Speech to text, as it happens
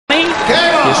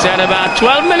said about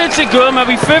 12 minutes ago,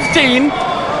 maybe 15,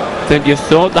 that you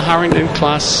thought the Harrington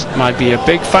class might be a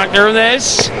big factor in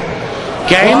this.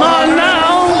 Game on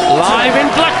now, live in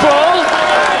Blackpool,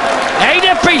 8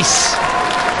 apiece.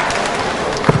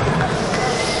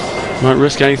 Won't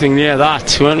risk anything near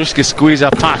that. Won't risk a squeeze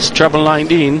up past treble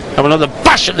 19. Have another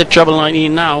bash at the treble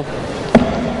 19 now.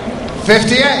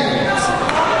 58.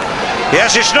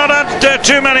 Yes, it's not had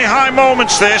too many high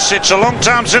moments this. It's a long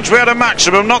time since we had a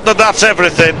maximum. Not that that's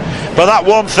everything, but that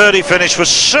 130 finish was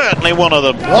certainly one of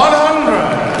them. 100.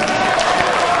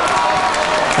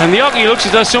 And the hockey looks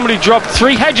as though somebody dropped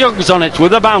 3 hedgehogs on it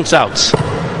with the bounce outs.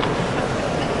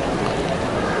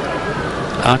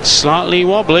 That's slightly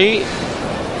wobbly.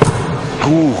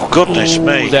 Ooh, goodness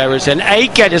me. There is an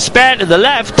 8-getter spare to the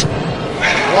left.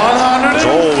 100. There's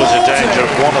always a danger of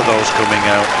one of those coming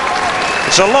out.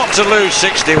 It's a lot to lose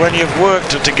 60 when you've worked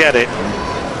to get it.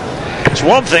 It's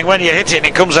one thing when you hit it and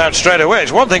it comes out straight away.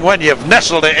 It's one thing when you've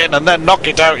nestled it in and then knock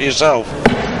it out yourself.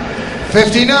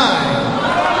 59.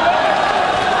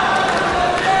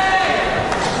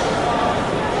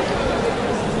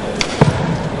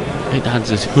 It adds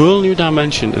this whole new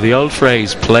dimension to the old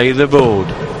phrase, play the board.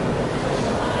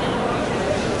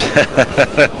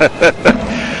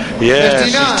 Yeah,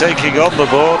 she's taking on the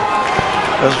board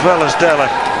as well as Della.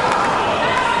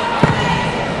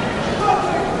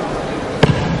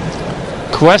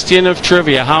 Question of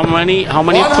trivia: how many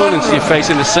opponents do you face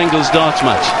in a singles darts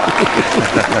match?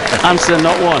 Answer: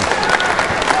 not one.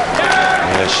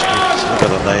 Yes, look at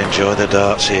them, they enjoy the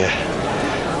darts here.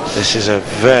 This is a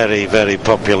very, very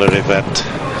popular event.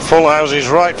 Full houses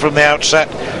right from the outset.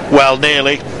 Well,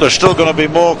 nearly. There's still going to be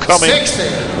more coming 60.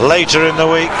 Later in the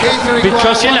week.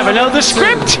 Because you never know the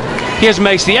script. Here's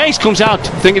Mace the Ace, comes out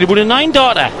thinking it would a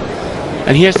 9-darter.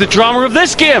 And here's the drama of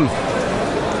this game.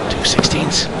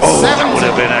 2/16. Oh, that would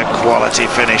have been a quality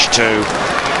finish too.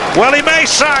 Well, he may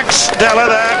sax Della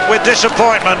there with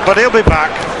disappointment, but he'll be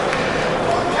back.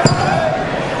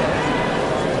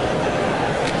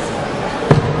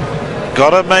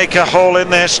 Got to make a hole in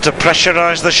this to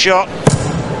pressurise the shot.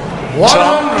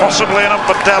 Tom, possibly enough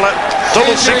for Della.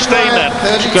 Double 16 then.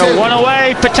 Go one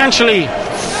away potentially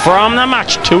from the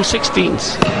match.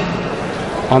 2/16.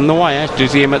 On the wire.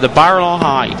 Does he aim at the barrel or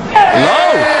high?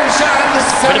 Low.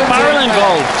 Bit of barrel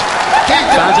involved.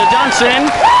 Fans are dancing.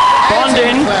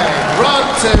 Bonding.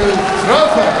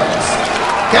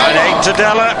 And 8 to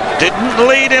Della. Didn't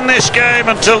lead in this game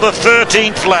until the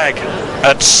 13th leg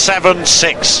at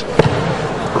 7-6.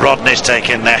 Rodney's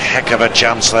taking a heck of a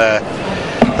chance there.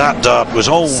 That dart was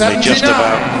only 79. Just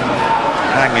about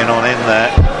hanging on in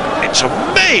there. It's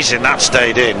amazing that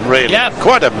stayed in, really. Yep.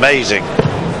 Quite amazing.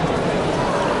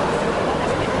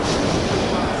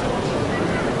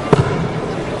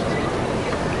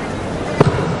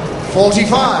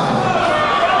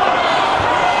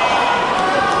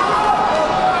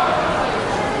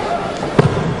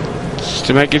 $45. Just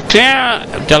to make it clear,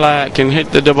 Della can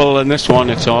hit the double in this one,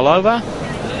 it's all over.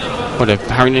 But if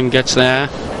Harrington gets there,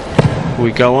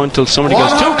 we go on until somebody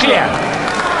goes too clear.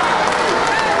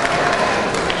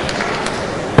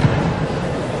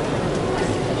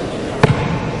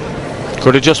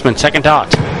 Good adjustment, second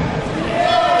dart.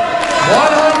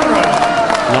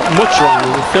 100. Not much wrong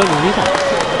with the third one either.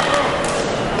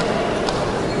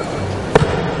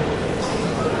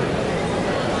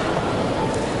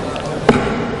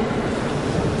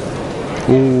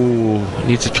 Ooh,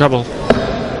 needs a treble.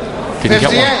 Didn't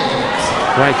get one.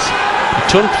 Right, a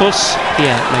ton plus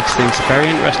here makes things very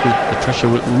interesting. The pressure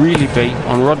would really be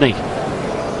on Rodney.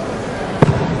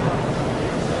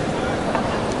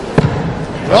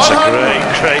 That's a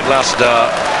great last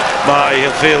dart.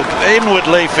 He'll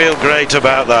inwardly feel great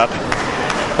about that.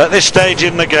 At this stage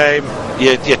in the game,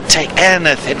 you take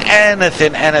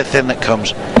anything that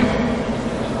comes,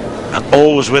 and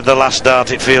always with the last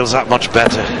dart, it feels that much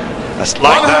better. That's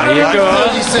like that. There you go.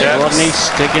 Yeah. Rodney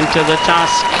sticking to the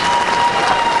task.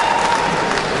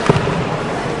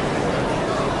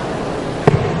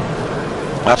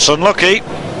 That's unlucky.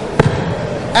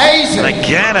 And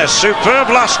again, a superb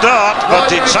last dart,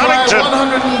 but it's Harrington,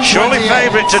 surely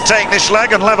favourite to take this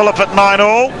leg and level up at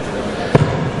 9-all.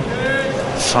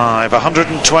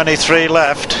 123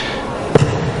 left.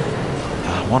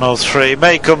 103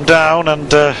 may come down,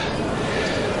 and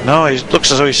no, he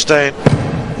looks as though he's staying.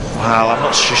 Well, I'm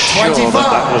not so sure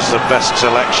that was the best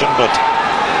selection, but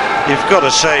you've got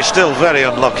to say, still very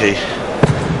unlucky.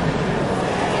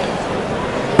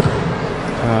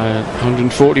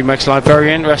 140 makes life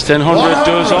very interesting. 100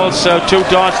 does also. 2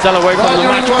 darts, Della away from the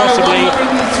match possibly,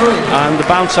 and the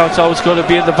bounce out's always going to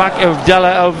be at the back of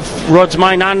Della, of Rod's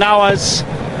mind and ours.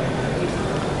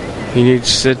 He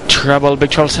needs the treble,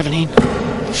 big trouble 17.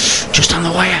 Just on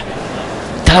the wire.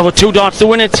 Della with 2 dots to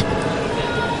win it. 47.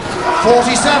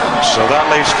 So that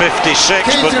leaves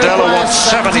 56, but Della wants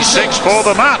 76 for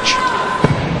the match.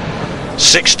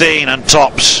 16 and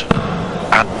tops.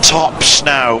 And tops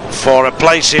now for a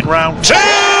place in round 2.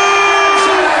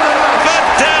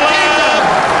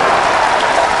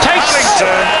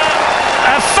 Harrington.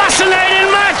 A fascinating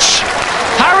match.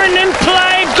 Harrington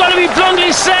played, got to be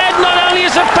bluntly said, not only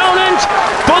his opponent,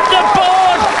 but the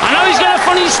board. I know he's got a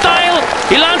funny style.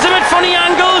 He lands him at funny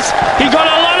angles. He got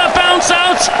a lot of bounce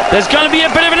outs. There's going to be a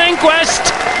bit of an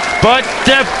inquest. But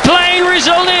the plain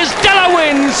result is Della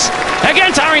wins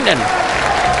against Harrington.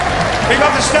 Pick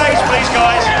up the stage, please,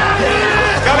 guys.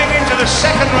 Going into the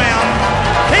second round.